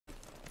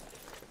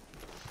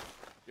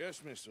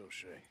Yes, Miss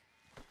O'Shea.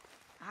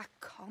 Ah,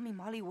 call me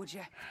Molly, would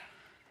you?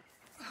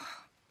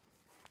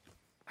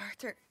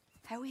 Arthur,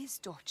 how is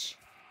Dutch?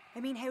 I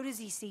mean, how does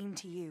he seem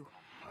to you?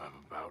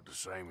 I'm about the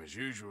same as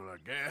usual, I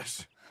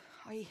guess.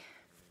 I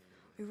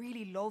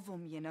really love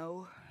him, you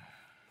know.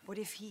 But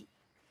if he...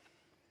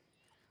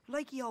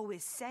 Like he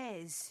always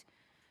says,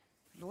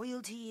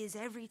 loyalty is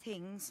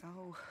everything,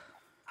 so...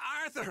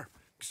 Arthur!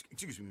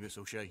 Excuse me, Miss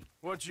O'Shea.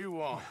 What you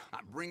want?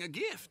 I bring a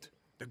gift.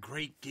 The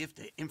great gift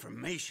of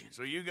information.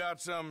 So you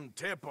got some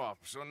tip-off,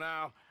 so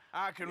now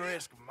I can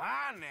risk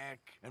my neck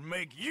and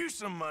make you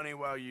some money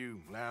while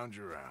you lounge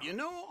around. You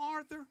know,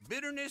 Arthur,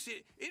 bitterness,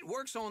 it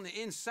works on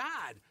the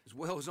inside as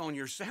well as on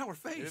your sour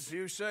face. If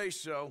you say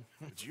so.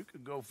 But you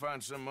could go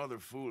find some other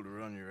fool to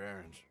run your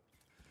errands.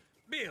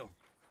 Bill,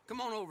 come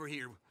on over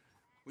here.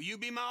 Will you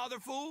be my other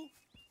fool?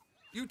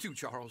 You too,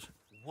 Charles.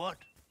 What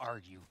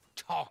are you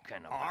talking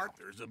about?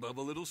 Arthur's above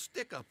a little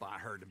stick-up I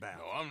heard about.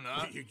 No, I'm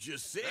not. You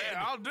just said...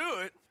 Yeah, I'll do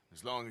it,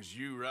 as long as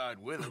you ride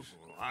with us.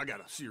 Well, I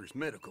got a serious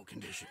medical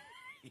condition.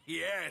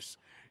 Yes,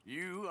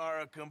 you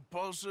are a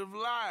compulsive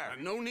liar.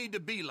 No need to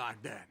be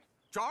like that.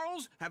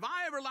 Charles, have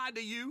I ever lied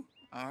to you?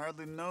 I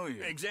hardly know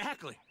you.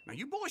 Exactly. Now,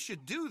 you boys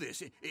should do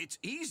this. It's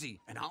easy,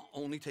 and I'll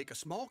only take a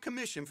small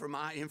commission for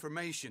my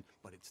information.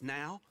 But it's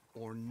now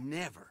or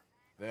never.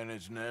 Then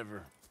it's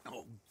never.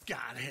 Oh,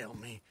 God help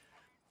me.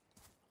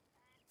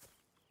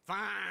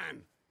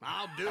 Fine,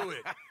 I'll do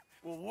it.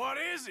 Well, what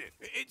is it?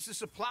 It's a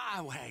supply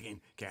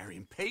wagon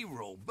carrying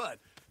payroll, but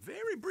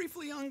very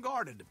briefly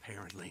unguarded,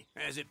 apparently,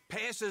 as it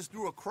passes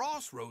through a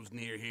crossroads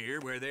near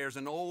here where there's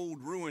an old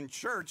ruined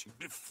church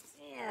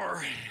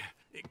before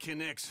it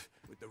connects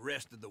with the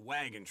rest of the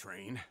wagon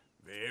train.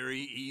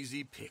 Very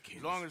easy pickings.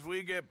 As long as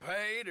we get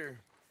paid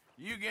or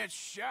you get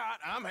shot,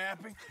 I'm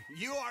happy.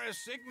 You are a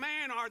sick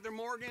man, Arthur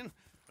Morgan.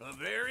 A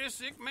very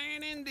sick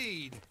man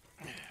indeed.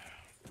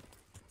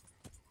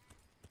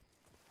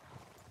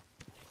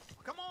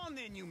 Come on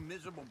then, you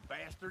miserable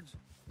bastards.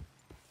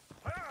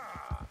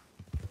 Ah!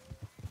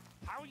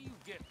 How you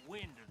get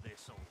wind of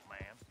this, old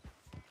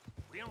man?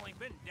 We only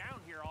been down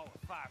here all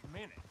of 5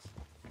 minutes.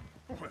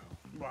 Well,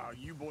 while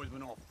you boys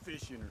been off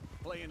fishing or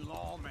playing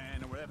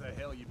lawman or whatever the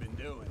hell you've been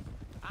doing,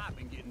 I've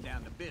been getting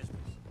down to business.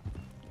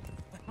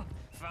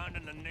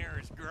 Finding the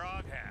nearest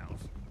grog house.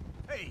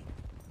 Hey,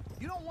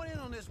 you don't want in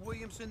on this,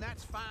 Williamson,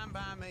 that's fine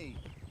by me.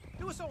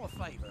 Do us all a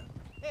favor.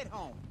 Head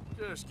home.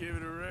 Just give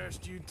it a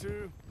rest, you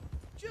two.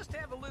 Just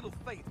have a little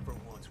faith for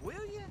once,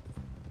 will you?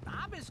 Now,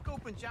 I've been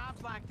scoping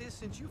jobs like this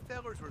since you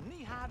fellers were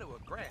knee-high to a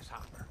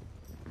grasshopper.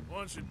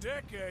 Once a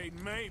decade,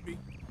 maybe.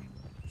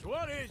 So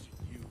what is it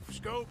you've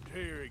scoped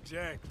here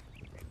exactly?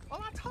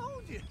 Well, I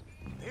told you.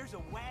 There's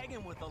a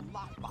wagon with a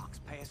lockbox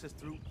passes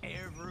through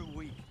every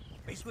week.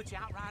 They switch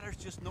outriders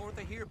just north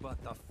of here,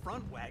 but the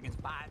front wagon's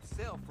by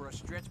itself for a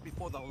stretch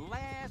before the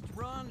last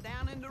run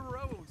down into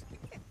roads.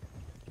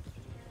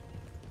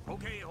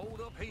 Okay, hold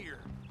up here.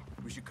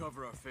 We should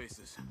cover our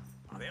faces.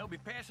 They'll be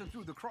passing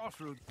through the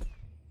crossroads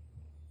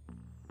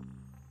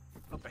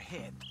up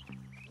ahead.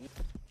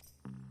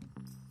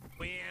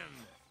 When?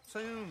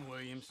 Soon,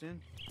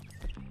 Williamson.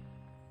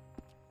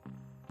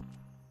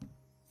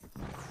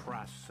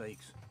 Christ's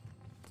sakes.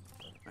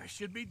 I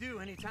should be due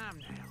any time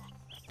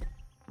now.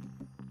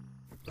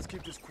 Let's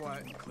keep this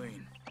quiet and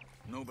clean.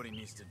 Nobody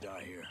needs to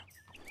die here.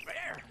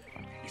 There!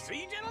 You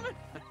see, gentlemen?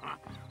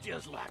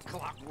 Just like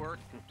clockwork.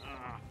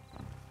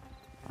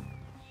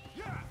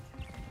 Yeah!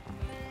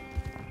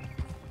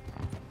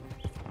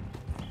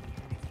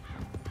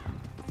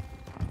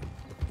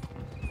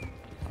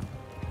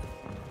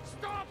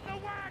 Stop the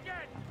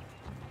wagon!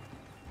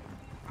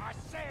 I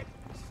said,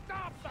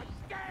 stop the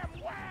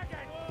damn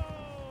wagon!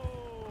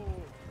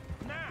 Whoa!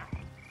 Now,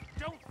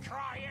 don't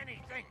try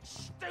anything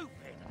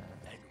stupid,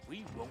 and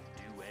we won't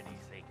do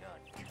anything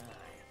unkind.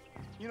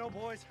 You know,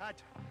 boys,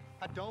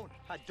 I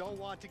don't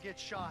want to get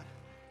shot,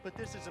 but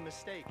this is a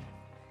mistake.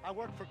 I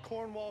work for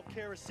Cornwall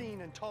Kerosene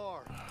and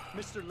Tar,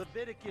 Mr.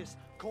 Leviticus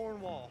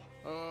Cornwall.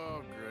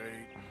 Oh,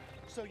 great.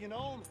 So you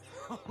know him?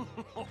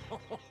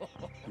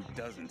 Who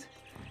doesn't?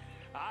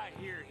 I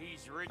hear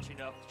he's rich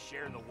enough to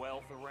share the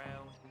wealth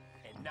around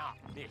and not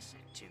miss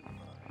it too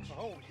much.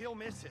 Oh, he'll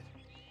miss it.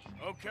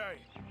 Okay,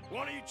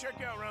 why don't you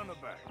check out round the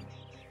back?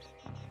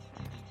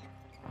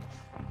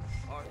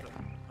 Arthur,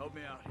 help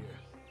me out here.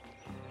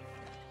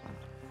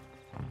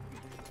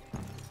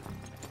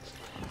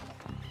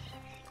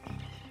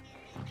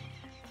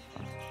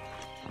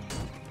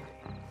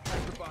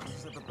 Pack the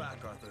boxes at the back,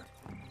 Arthur.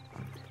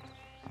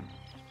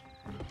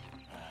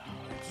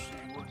 Let's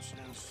see what's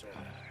inside.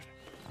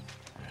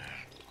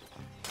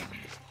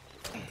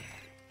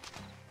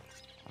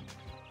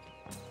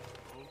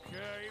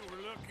 Okay,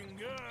 we're looking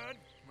good.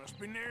 Must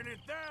be nearly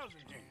 1,000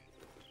 here.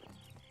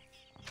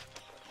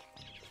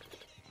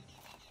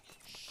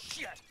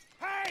 Shit!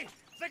 Hey!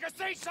 Think I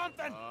see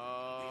something!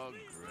 Oh,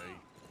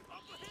 great.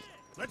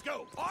 Let's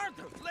go!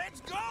 Arthur,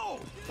 let's go!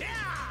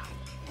 Yeah!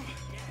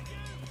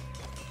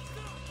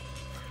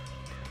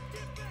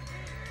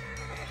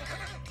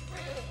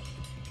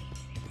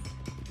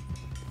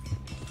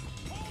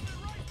 Hold it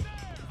right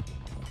there!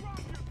 Drop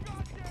your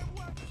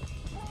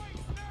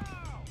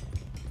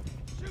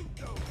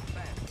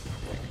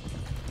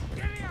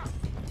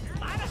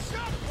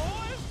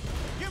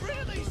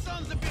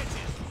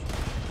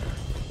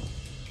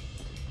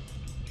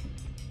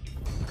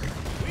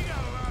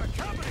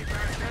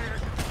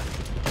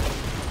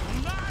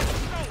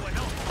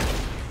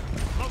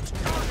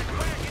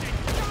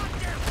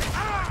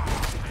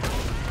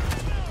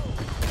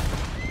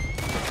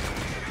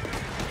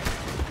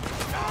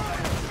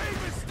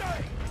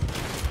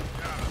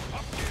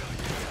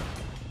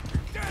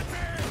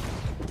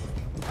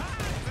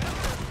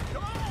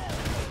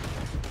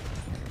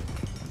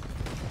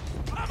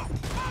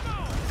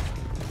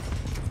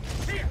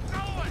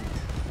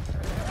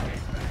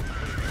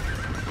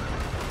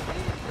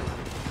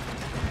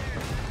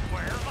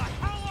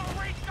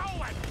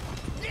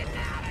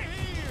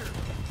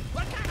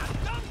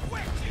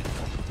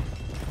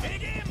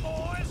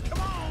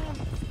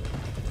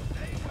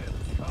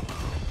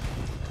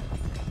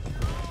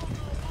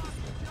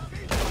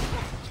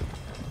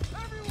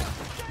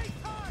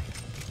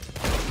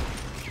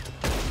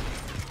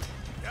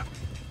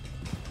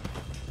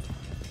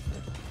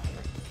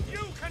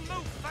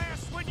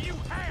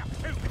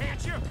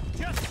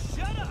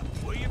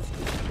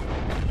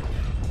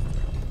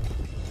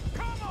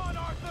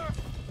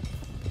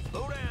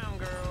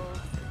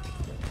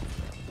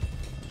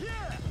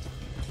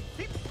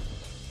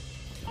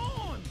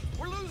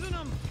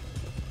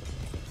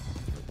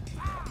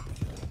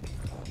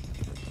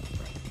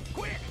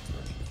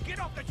Get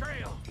off the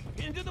trail!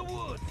 Into the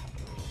woods!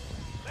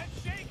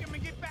 Let's shake him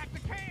and get back to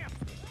camp!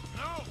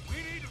 No, we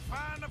need to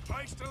find a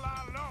place to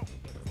lie low.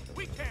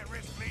 We can't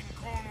risk leading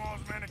Cornwall's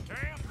men to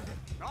camp.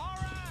 All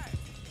right!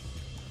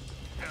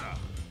 Yeah.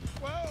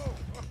 Whoa!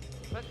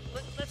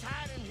 Let's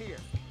hide in here.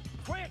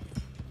 Quick!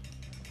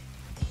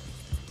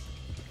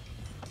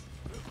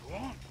 Go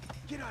on.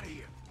 Get out of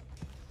here.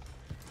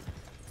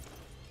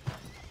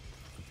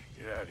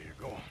 Get out of here.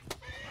 Go on.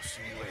 I'll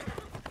see you later.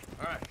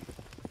 All right.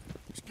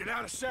 Let's get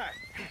out of sight.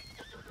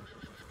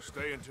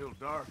 Stay until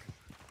dark,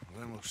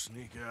 and then we'll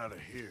sneak out of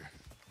here.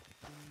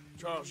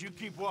 Charles, you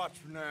keep watch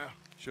for now.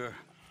 Sure.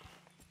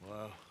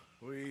 Well,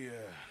 we,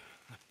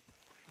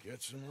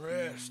 get some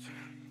rest.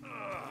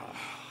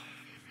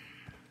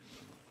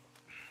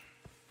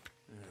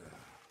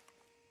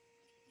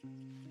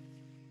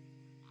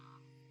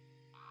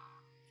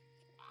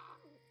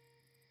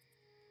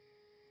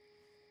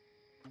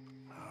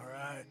 All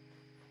right.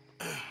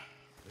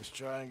 Let's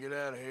try and get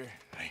out of here.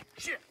 Hey,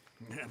 shit!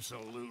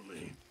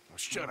 Absolutely. Now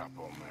shut up,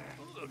 old man.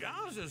 Look,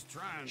 I was just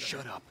trying to...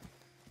 Shut up.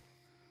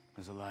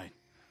 There's a light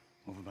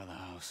over by the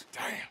house.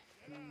 Damn!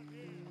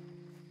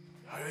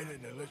 All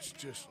right, now let's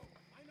just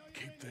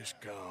keep this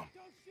calm.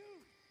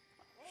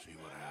 See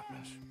what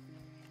happens.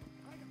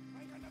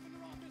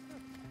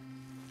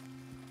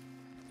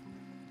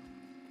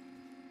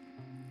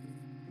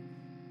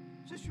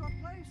 Is this your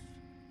place?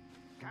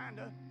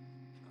 Kinda.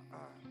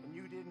 And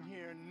you didn't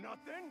hear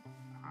nothing?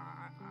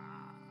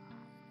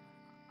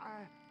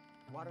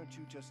 Why don't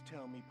you just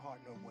tell me,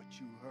 partner, what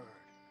you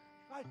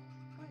heard?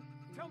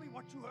 Tell me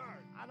what you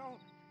heard. I don't...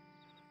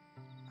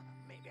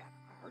 Maybe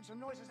I heard some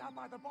noises out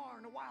by the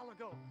barn a while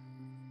ago.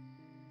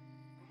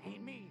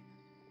 Ain't me.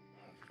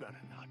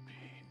 Better not be.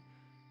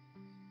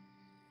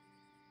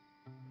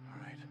 All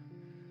right.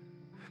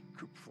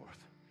 Group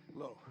forth.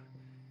 Lo,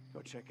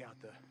 go check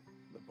out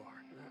the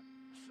barn.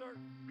 Sir.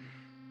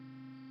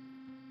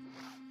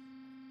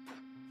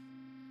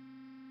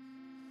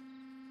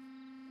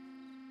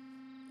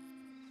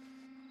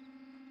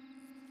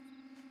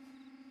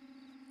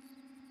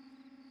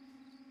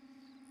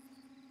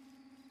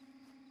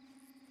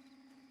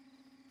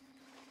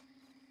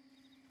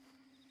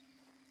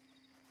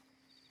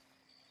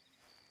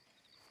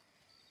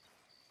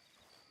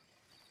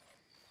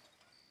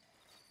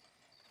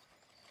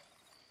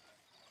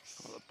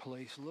 Well, the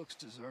place looks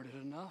deserted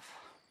enough.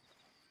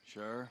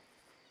 Sure.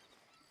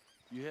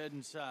 You head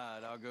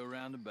inside, I'll go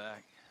round the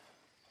back.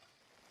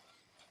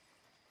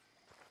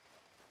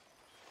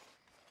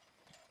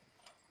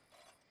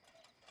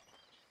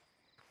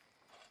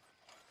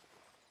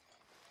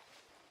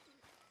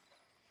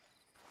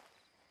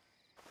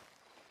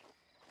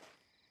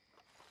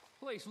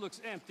 Place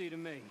looks empty to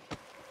me.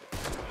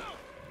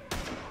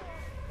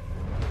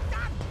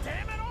 God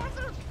damn it,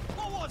 Arthur!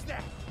 What was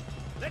that?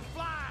 Let's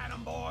fly at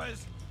 'em,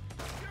 boys!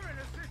 You're in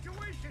a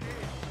situation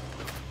here.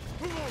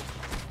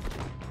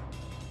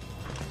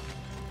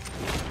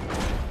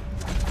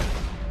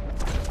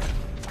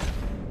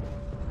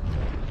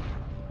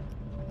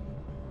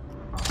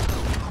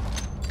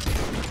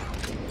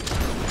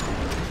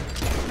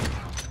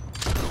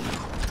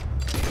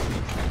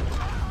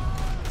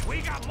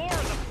 We got more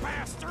of the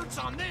bastards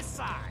on this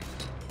side!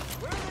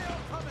 Where are they all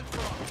coming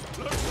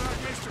from? Looks like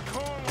Mr.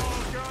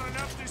 Cornwall's gone and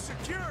upped his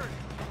security.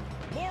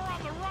 More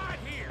on the right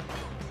here!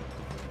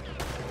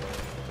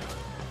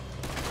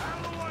 Out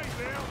of the way,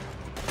 Bill.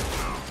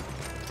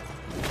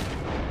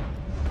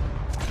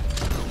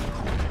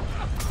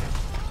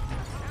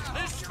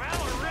 This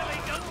fella really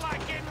doesn't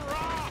like getting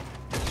robbed!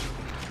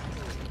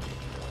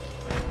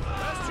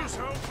 Let's just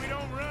hope we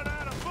don't run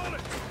out of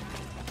bullets.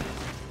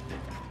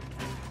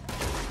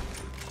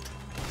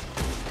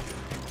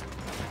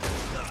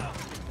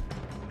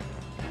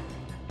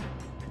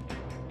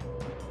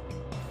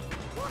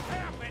 What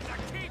happened to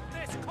keep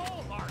this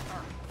coal,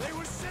 Arthur? They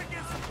were sick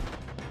as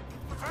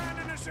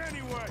finding us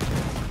anyway.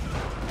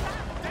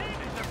 God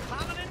damn it, they're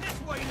coming in this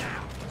way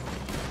now!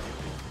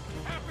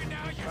 Happy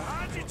now, you...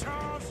 Behind you,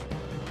 Charles.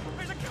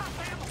 There's a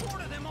goddamn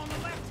horde of them on the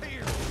left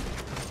here!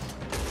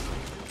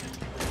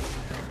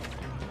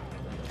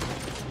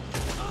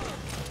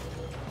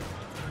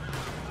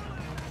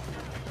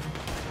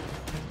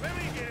 Let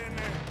me get in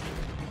there.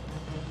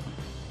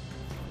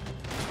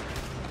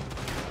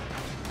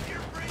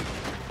 You're free!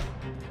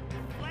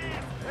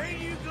 Left! Ain't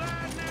you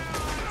glad now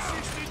I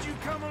insisted you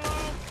come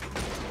along?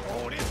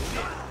 Oh, this is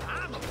it!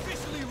 I'm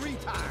officially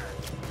retired!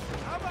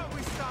 How about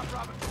we stop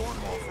robbing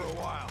Cornwall for a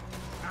while?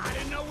 I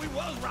didn't know we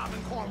was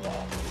robbing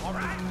Cornwall, all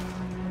right?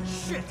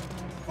 Shit!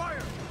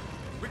 Fire!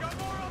 We got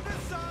more on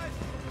this side!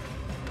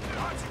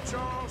 Watch it,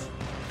 Charles.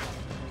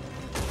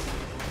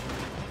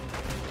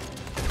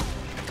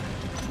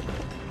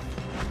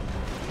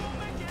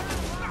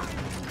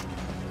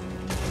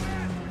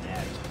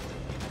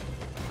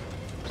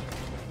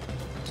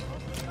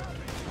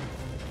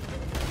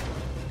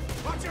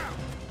 Watch out!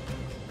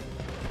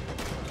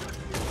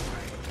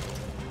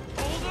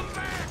 Hold them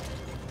back!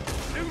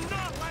 Do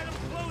not let them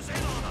close in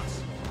on us!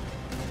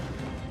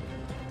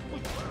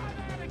 We'll try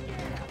that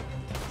again!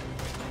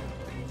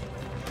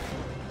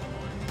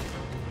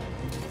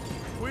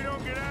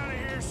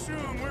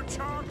 soon. We're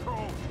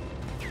charcoal.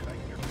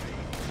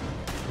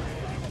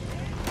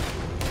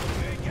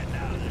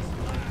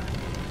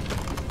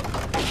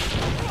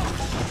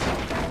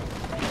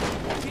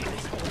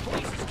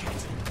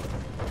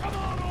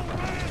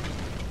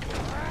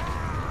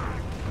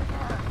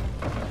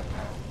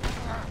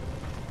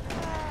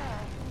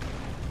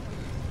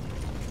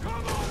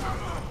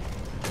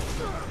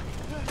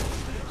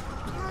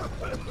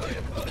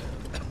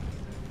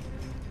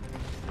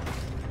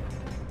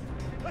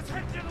 Let's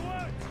head to the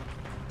woods!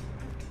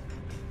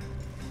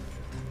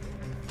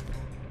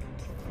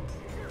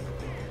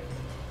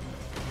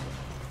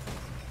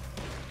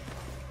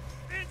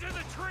 Into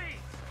the trees!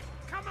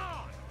 Come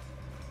on!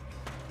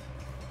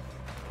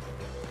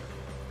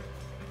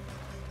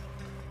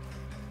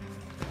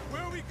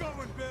 Where are we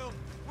going, Bill?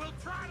 We'll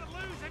try to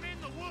lose him in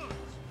the woods!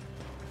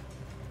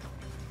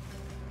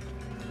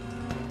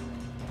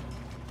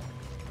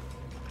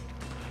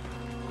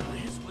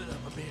 They split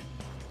up a bit.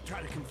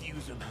 Try to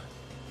confuse them.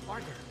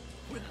 Arthur,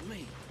 with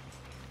me.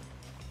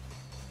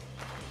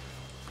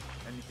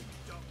 Anything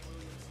dumb,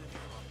 Williamson?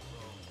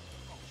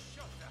 Oh,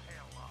 shut the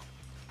hell up!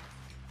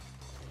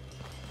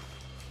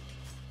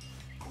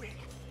 Quick,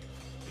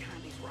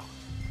 behind these rocks.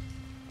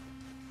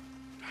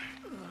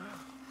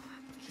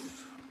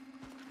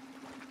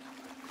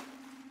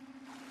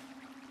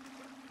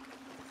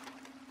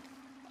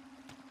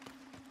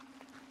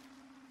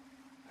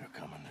 They're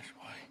coming this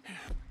way.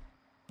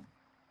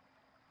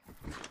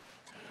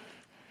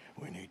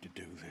 We need to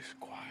do this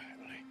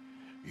quietly.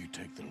 You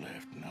take the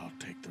left and I'll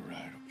take the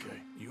right,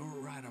 okay? Your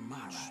right or my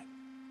right?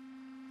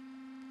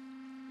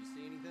 You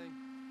see anything?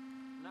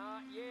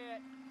 Not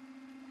yet.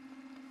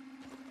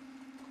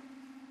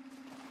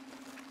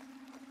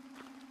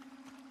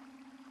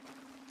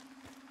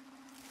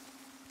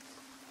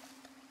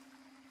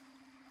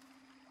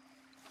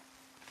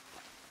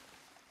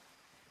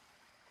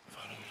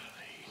 Follow my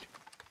lead.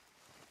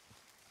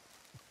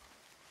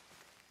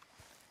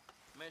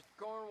 Mr.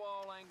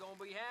 Cornwall ain't gonna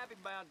be happy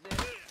about this.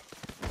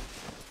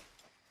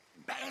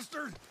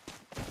 Bastard!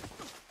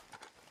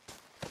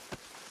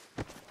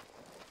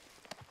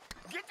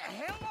 Get the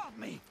hell off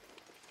me!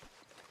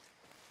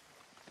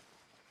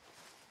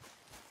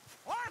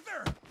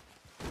 Arthur!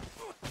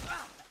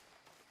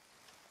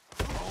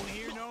 Won't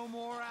hear no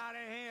more out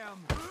of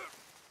him.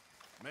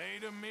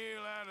 Made a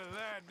meal out of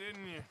that,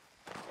 didn't you?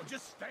 Well,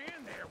 just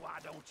stand there, why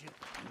don't you?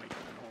 Making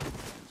an old man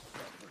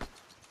suffer.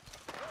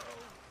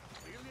 Uh-oh.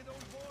 Clearly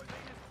those boys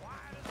ain't as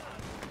quiet as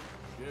us.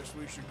 Guess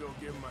we should go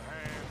give him a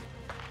hand.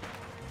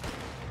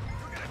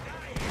 We're gonna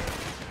die here.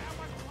 How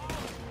much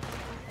longer?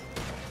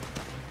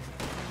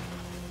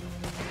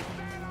 Is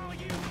that all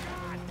you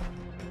got?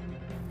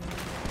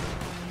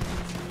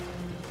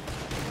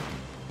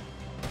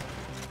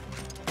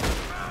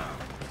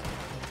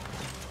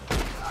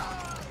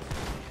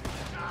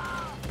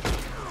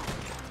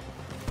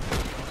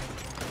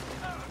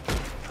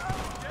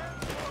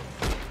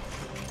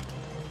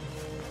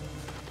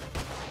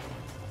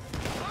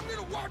 I'm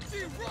gonna watch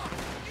you rock!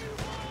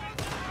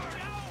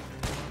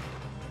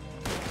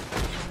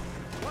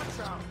 What's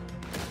up?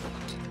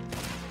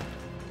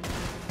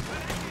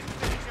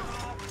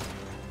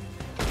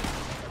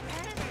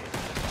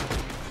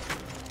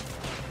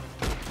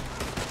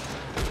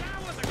 That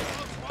was a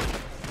close one.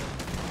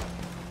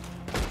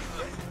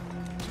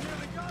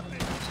 Nearly got me.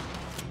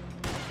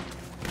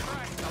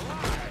 Christ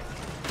alive.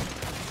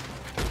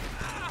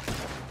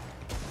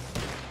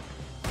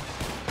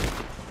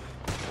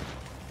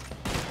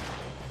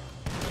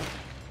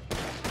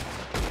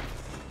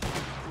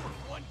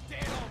 One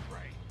dead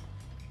hombre.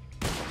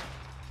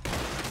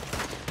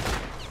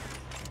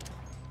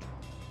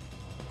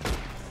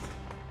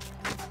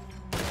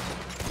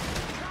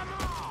 Come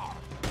on!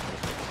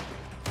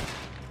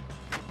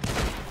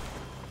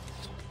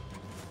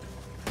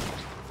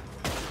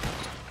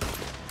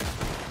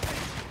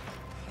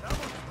 That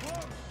was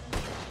close.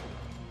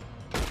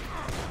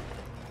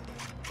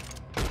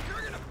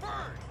 You're gonna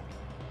burn!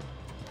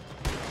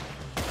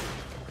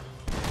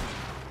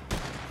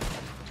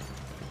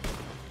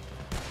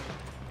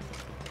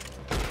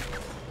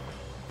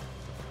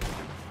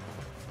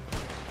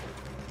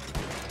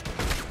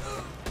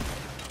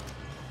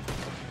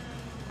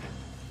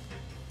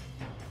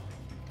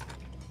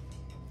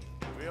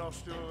 We all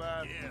still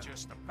alive? Yeah.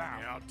 Just about.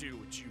 Yeah, I'll deal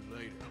with you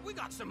later. We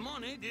got some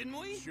money, didn't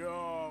we?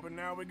 Sure, but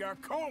now we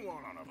got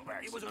Cornwall on our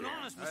backs. It was an again.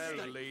 honest I'll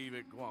mistake. leave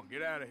it. Go on,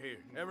 get out of here.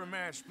 Every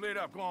man split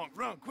up. Go on,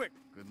 run quick.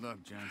 Good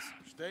luck, gents.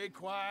 Stay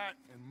quiet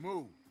and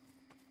move.